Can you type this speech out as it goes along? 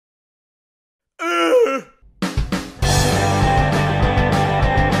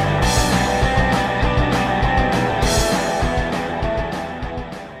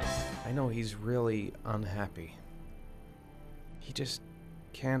unhappy. He just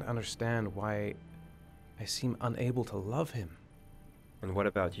can't understand why I seem unable to love him. And what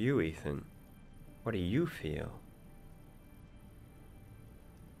about you, Ethan? What do you feel?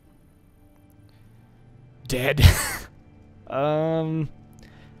 Dead.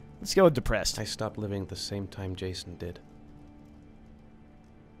 Let's go with depressed. I stopped living at the same time Jason did.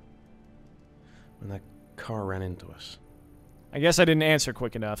 When that car ran into us. I guess I didn't answer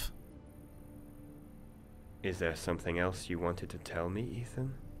quick enough. Is there something else you wanted to tell me,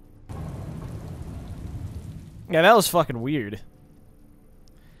 Ethan? Yeah, that was fucking weird.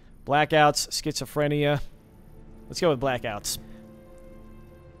 Blackouts, schizophrenia. Let's go with blackouts.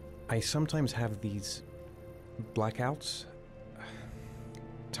 I sometimes have these blackouts.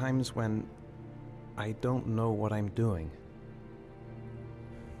 Times when I don't know what I'm doing.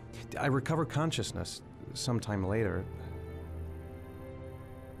 I recover consciousness sometime later,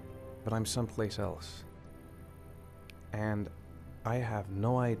 but I'm someplace else. And I have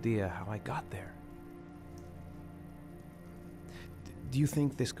no idea how I got there. Do you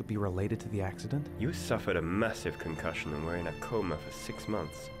think this could be related to the accident? You suffered a massive concussion and were in a coma for 6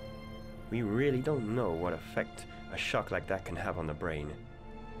 months. We really don't know what effect a shock like that can have on the brain.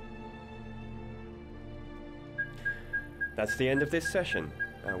 That's the end of this session.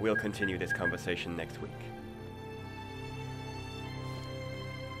 We'll continue this conversation next week.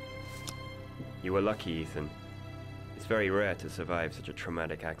 You were lucky, Ethan. It's very rare to survive such a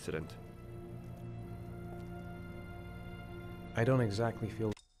traumatic accident. I don't exactly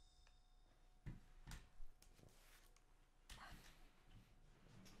feel...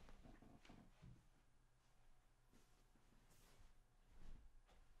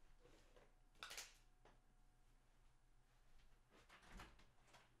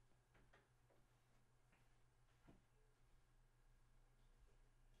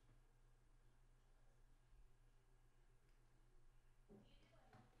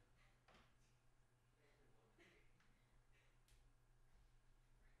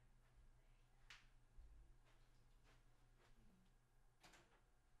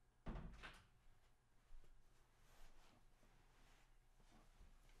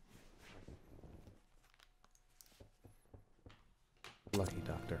 Lucky,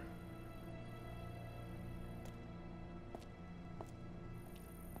 Doctor.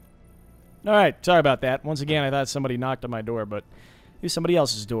 Alright, sorry about that. Once again, I thought somebody knocked on my door, but it was somebody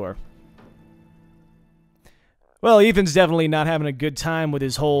else's door. Well, Ethan's definitely not having a good time with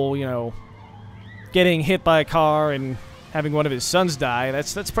his whole, you know, getting hit by a car and having one of his sons die.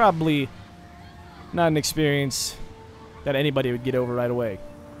 That's probably not an experience that anybody would get over right away.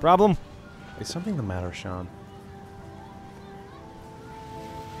 Problem? Is something the matter, Sean?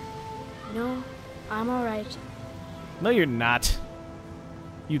 No, I'm alright. No, you're not.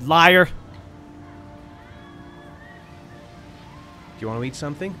 You liar. Do you want to eat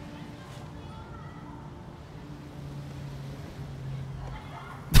something?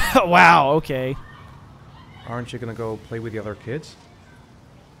 Wow, okay. Aren't you gonna go play with the other kids?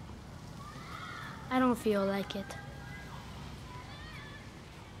 I don't feel like it.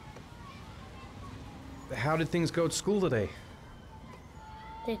 How did things go at school today?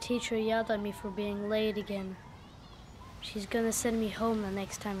 The teacher yelled at me for being late again. She's gonna send me home the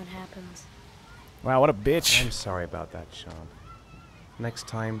next time it happens. Wow, what a bitch. I'm sorry about that, Sean. Next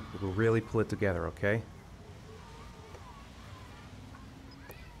time, we'll really pull it together, okay?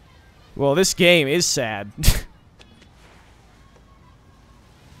 Well, this game is sad. It's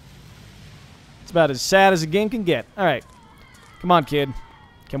about as sad as a game can get. Alright. Come on, kid.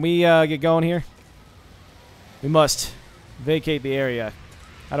 Can we get going here? We must vacate the area.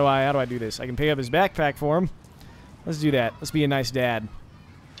 How do I do this? I can pick up his backpack for him. Let's do that. Let's be a nice dad.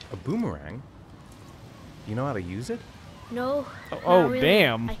 A boomerang? You know how to use it? No. Oh, not really.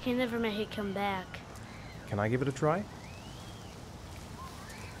 damn. I can never make it come back. Can I give it a try?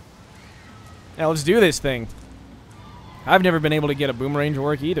 Now let's do this thing. I've never been able to get a boomerang to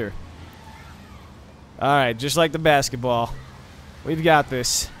work either. Alright, just like the basketball. We've got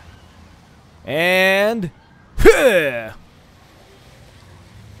this. And...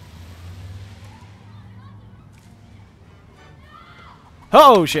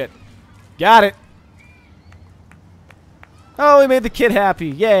 Oh, shit. Got it. Oh, we made the kid happy.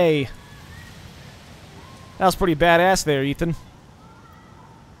 Yay. That was pretty badass there, Ethan.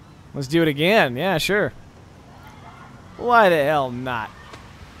 Let's do it again. Yeah, sure. Why the hell not?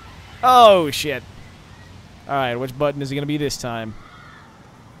 Oh, shit. Alright, which button is it going to be this time?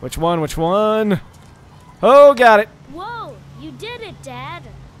 Which one? Which one? Oh, got it. Whoa! You did it, Dad!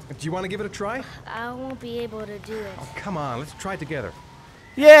 Do you want to give it a try? I won't be able to do it. Oh, come on, let's try it together.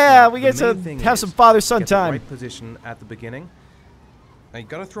 Yeah, Now, we the get to main thing have is some father-son get the time. right position at the beginning. Now you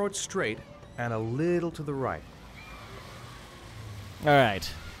gotta throw it straight and a little to the right.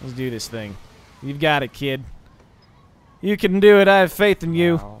 Alright, let's do this thing. You've got it, kid. You can do it. I have faith in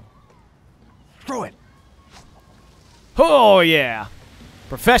you. Now, throw it. Oh, yeah.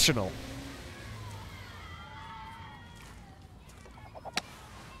 Professional.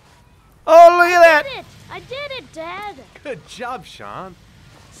 Oh, look at that. I did it, Dad. Good job, Sean.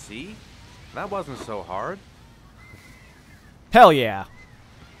 See? That wasn't so hard. Hell yeah.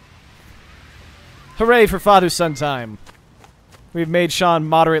 Hooray for father-son time. We've made Sean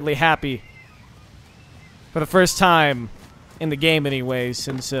moderately happy. For the first time in the game, anyway,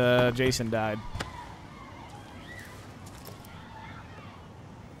 since Jason died.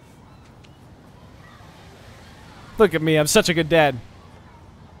 Look at me, I'm such a good dad.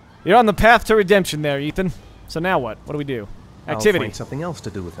 You're on the path to redemption there, Ethan. So now what? What do we do? Activity. I'll find something else to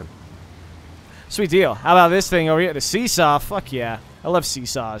do with him. Sweet deal. How about this thing over here? The seesaw? Fuck yeah. I love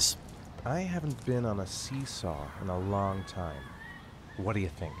seesaws. I haven't been on a seesaw in a long time. What do you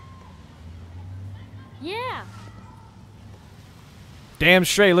think? Yeah. Damn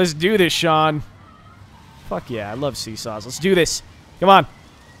straight. Let's do this, Sean. Fuck yeah. I love seesaws. Let's do this. Come on.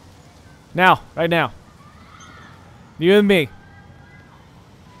 Now. Right now. You and me.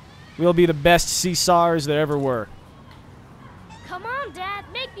 We'll be the best seesawers there ever were. Come on, Dad.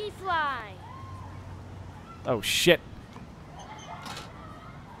 Make me fly. Oh, shit.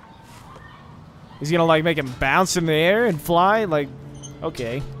 He's gonna, like, make him bounce in the air and fly? Like,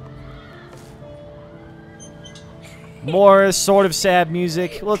 okay. More sort of sad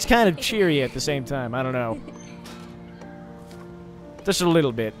music. Well, it's kind of cheery at the same time. I don't know. Just a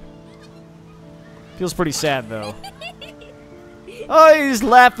little bit. Feels pretty sad, though. Oh, he's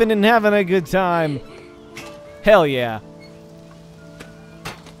laughing and having a good time. Hell yeah.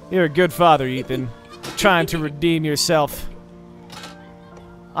 You're a good father, Ethan. Trying to redeem yourself.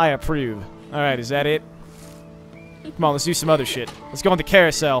 I approve. Alright, is that it? Come on, let's do some other shit. Let's go on the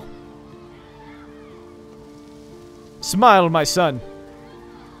carousel. Smile, my son.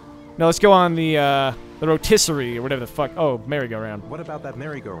 No, let's go on the rotisserie or whatever the fuck. Oh, merry-go-round. What about that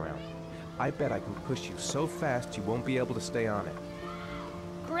merry-go-round? I bet I can push you so fast you won't be able to stay on it.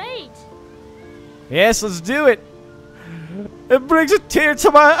 Great. Yes, let's do it. It brings a tear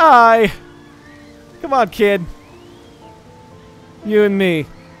to my eye. Come on, kid. You and me.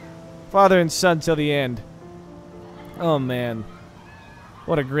 Father and son till the end. Oh, man.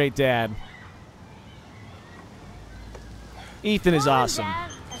 What a great dad. Ethan is Come on, awesome.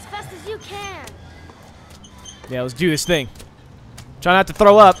 Dad. As fast as you can. Yeah, let's do this thing. Try not to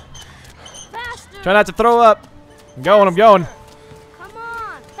throw up. Faster. Try not to throw up. I'm going, I'm going. Come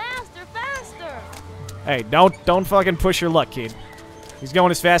on. Faster, faster. Hey, don't fucking push your luck, kid. He's going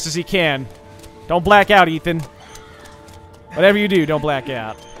as fast as he can. Don't black out, Ethan. Whatever you do, don't black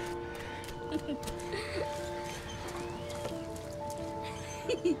out.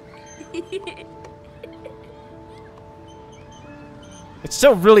 It's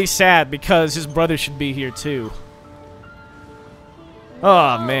still really sad because his brother should be here too.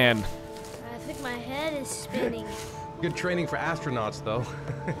 Oh, man. I think my head is spinning. Good training for astronauts, though.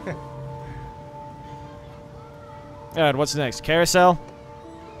 Alright, what's next? Carousel?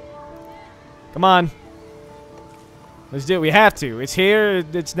 Come on. Let's do it. We have to. It's here.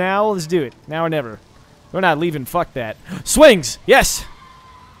 It's now. Let's do it. Now or never. We're not leaving. Fuck that. Swings! Yes!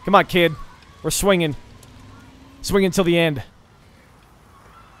 Come on, kid. We're swinging. Swinging till the end.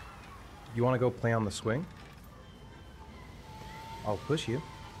 You want to go play on the swing? I'll push you.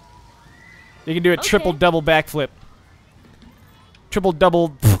 You can do a Okay. triple-double backflip.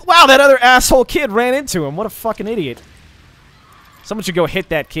 Triple-double... Wow, that other asshole kid ran into him. What a fucking idiot. Someone should go hit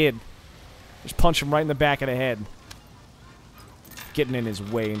that kid. Just punch him right in the back of the head. Getting in his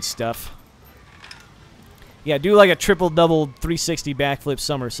way and stuff. Yeah, do like a triple-double 360 backflip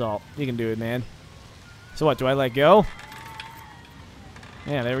somersault. You can do it, man. So what, do I let go?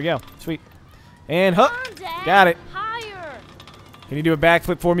 Yeah, there we go. Sweet. And Come hook. on, Dad. Got it. Higher. Can you do a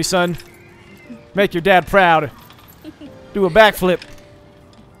backflip for me, son? Make your dad proud. Do a backflip.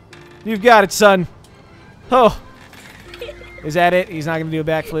 You've got it, son. Oh. Is that it? He's not going to do a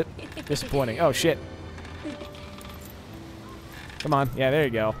backflip? Disappointing. Oh, shit. Come on. Yeah, there you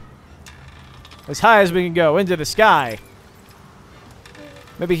go. As high as we can go. Into the sky.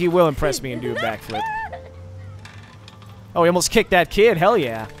 Maybe he will impress me and do a backflip. Oh, he almost kicked that kid. Hell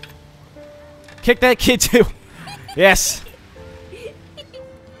yeah. Kick that kid, too. Yes.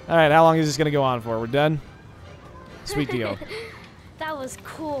 Alright, how long is this going to go on for? We're done? Sweet deal. That was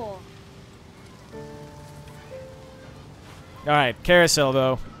cool. Alright, carousel,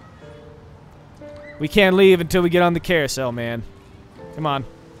 though. We can't leave until we get on the carousel, man. Come on.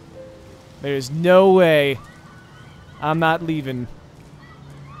 There's no way I'm not leaving.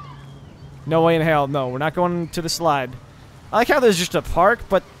 No way in hell. No, we're not going to the slide. I like how there's just a park,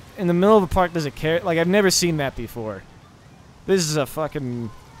 but in the middle of the park there's a like, I've never seen that before. This is a fucking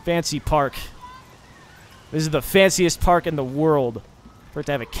fancy park. This is the fanciest park in the world. For it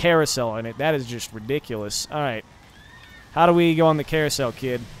to have a carousel in it, that is just ridiculous. Alright. How do we go on the carousel,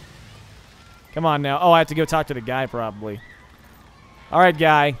 kid? Come on now. Oh, I have to go talk to the guy, probably. Alright,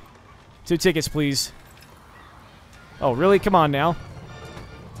 guy. 2 tickets, please. Oh, really? Come on now.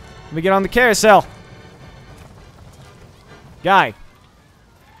 Let me get on the carousel. Guy.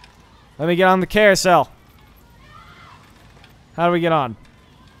 Let me get on the carousel. How do we get on?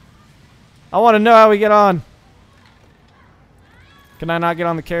 I want to know how we get on. Can I not get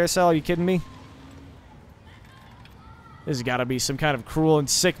on the carousel? Are you kidding me? This has got to be some kind of cruel and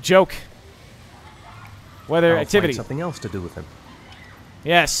sick joke. Weather activity. Find something else to do with him.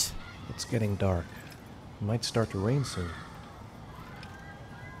 Yes. It's getting dark. It might start to rain soon.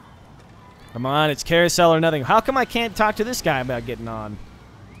 Come on, it's carousel or nothing. How come I can't talk to this guy about getting on?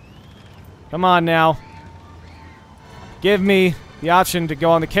 Come on now. Give me the option to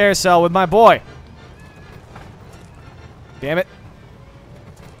go on the carousel with my boy. Damn it.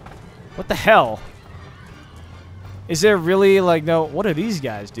 What the hell? Is there really, like, no... What are these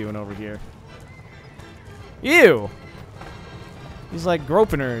guys doing over here? Ew! He's, like,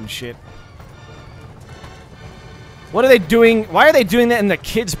 groping her and shit. What are they doing? Why are they doing that in the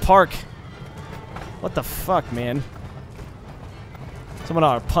kids' park? What the fuck, man? Someone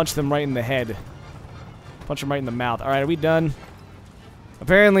ought to punch them right in the head. Punch them right in the mouth. Alright, are we done?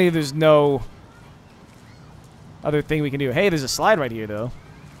 Apparently, there's no other thing we can do. Hey, there's a slide right here, though.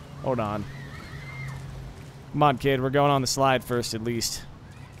 Hold on. Come on, kid. We're going on the slide first, at least.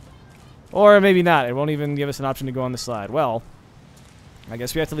 Or maybe not. It won't even give us an option to go on the slide. Well, I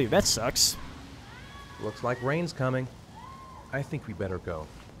guess we have to leave. That sucks. Looks like rain's coming. I think we better go.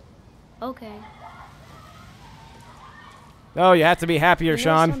 Okay. Oh, you have to be happier,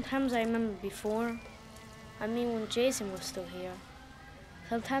 Sean. Sometimes I remember before. I mean, when Jason was still here.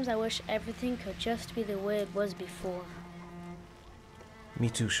 Sometimes I wish everything could just be the way it was before. Me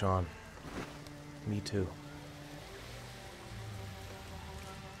too, Sean. Me too.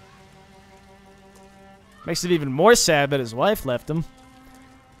 Makes it even more sad that his wife left him.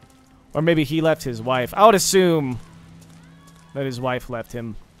 Or maybe he left his wife. I would assume that his wife left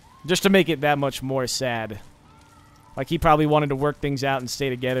him. Just to make it that much more sad. Like, he probably wanted to work things out and stay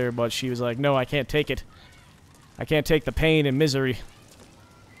together, but she was like, no, I can't take it. I can't take the pain and misery.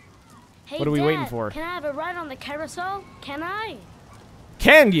 Hey, what are we Dad, waiting for? Can I have a ride on the carousel? Can I?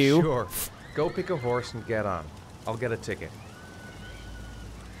 Can you? Sure. Go pick a horse and get on. I'll get a ticket.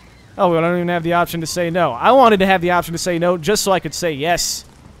 Oh, we don't even have the option to say no. I wanted to have the option to say no just so I could say yes.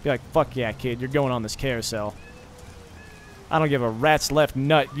 Be like, fuck yeah, kid, you're going on this carousel. I don't give a rat's left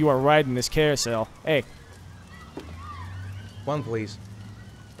nut. You are riding this carousel. Hey. One, please.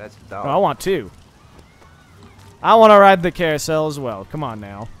 That's Oh, dumb. I want 2. I want to ride the carousel as well. Come on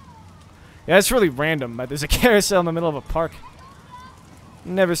now. Yeah, it's really random, but there's a carousel in the middle of a park.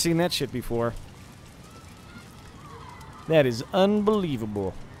 Never seen that shit before. That is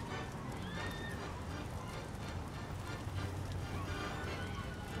unbelievable.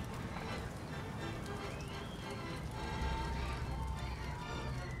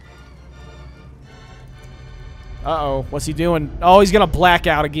 Uh-oh. What's he doing? Oh, he's gonna black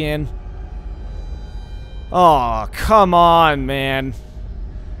out again. Oh, come on, man.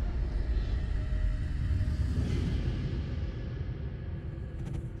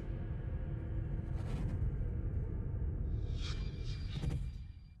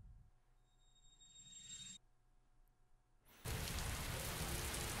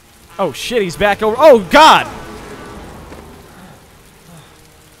 Oh, shit, he's back over. Oh, God!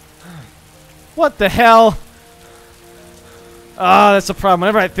 What the hell? Ah, that's a problem.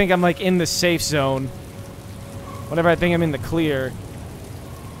 Whenever I think I'm, like, in the safe zone. Whenever I think I'm in the clear.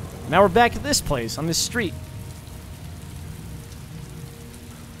 Now we're back at this place, on this street.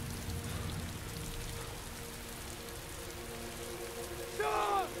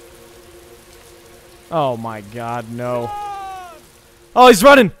 Oh, my God, no. Oh, he's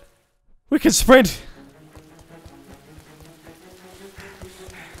running! We can sprint!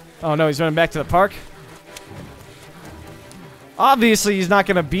 Oh, no, he's running back to the park. Obviously, he's not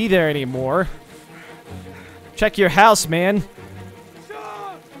gonna be there anymore. Check your house, man.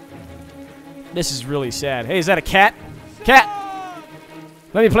 This is really sad. Hey, is that a cat? Cat!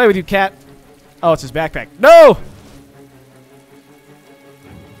 Let me play with you, cat. Oh, it's his backpack. No!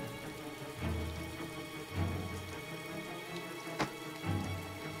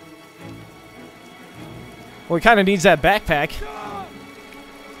 Well, he kind of needs that backpack.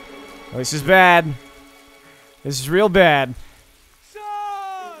 Oh, this is bad. This is real bad.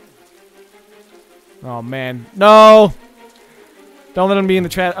 Oh, man. No! Don't let him be in the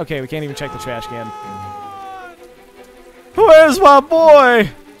trash. Okay, we can't even check the trash can. Where's my boy?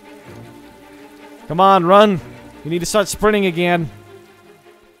 Come on, run. You need to start sprinting again.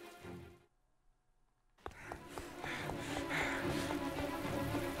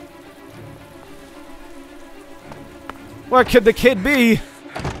 Where could the kid be?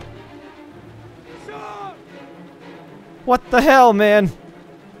 What the hell, man?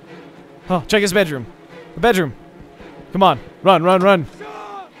 Oh, check his bedroom. The bedroom. Come on. Run, run, run.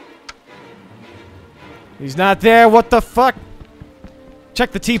 He's not there. What the fuck?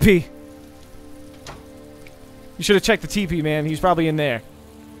 Check the TP. You should have checked the TP, man. He's probably in there.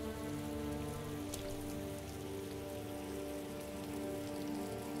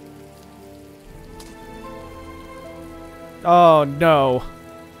 Oh, no.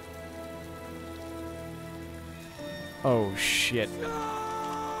 Oh, shit.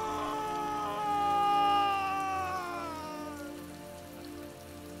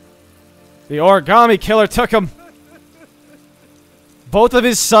 The origami killer took him. Both of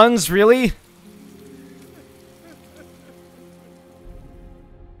his sons, really?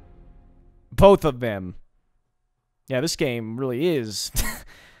 Both of them. Yeah, this game really is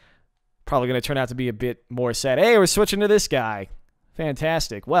probably going to turn out to be a bit more sad. Hey, we're switching to this guy.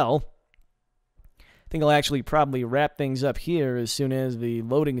 Fantastic. Well, I think I'll actually probably wrap things up here as soon as the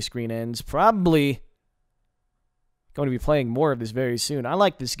loading screen ends. Probably going to be playing more of this very soon. I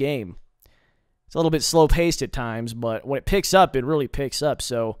like this game. It's a little bit slow-paced at times, but when it picks up, it really picks up.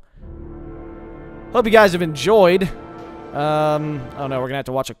 So, hope you guys have enjoyed. Oh no, we're going to have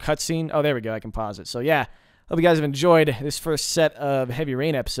to watch a cutscene. Oh, there we go. I can pause it. So, yeah. Hope you guys have enjoyed this first set of Heavy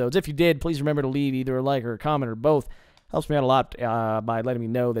Rain episodes. If you did, please remember to leave either a like or a comment or both. Helps me out a lot by letting me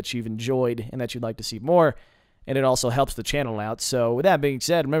know that you've enjoyed and that you'd like to see more. And it also helps the channel out. So, with that being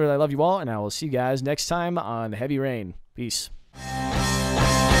said, remember that I love you all, and I will see you guys next time on Heavy Rain. Peace.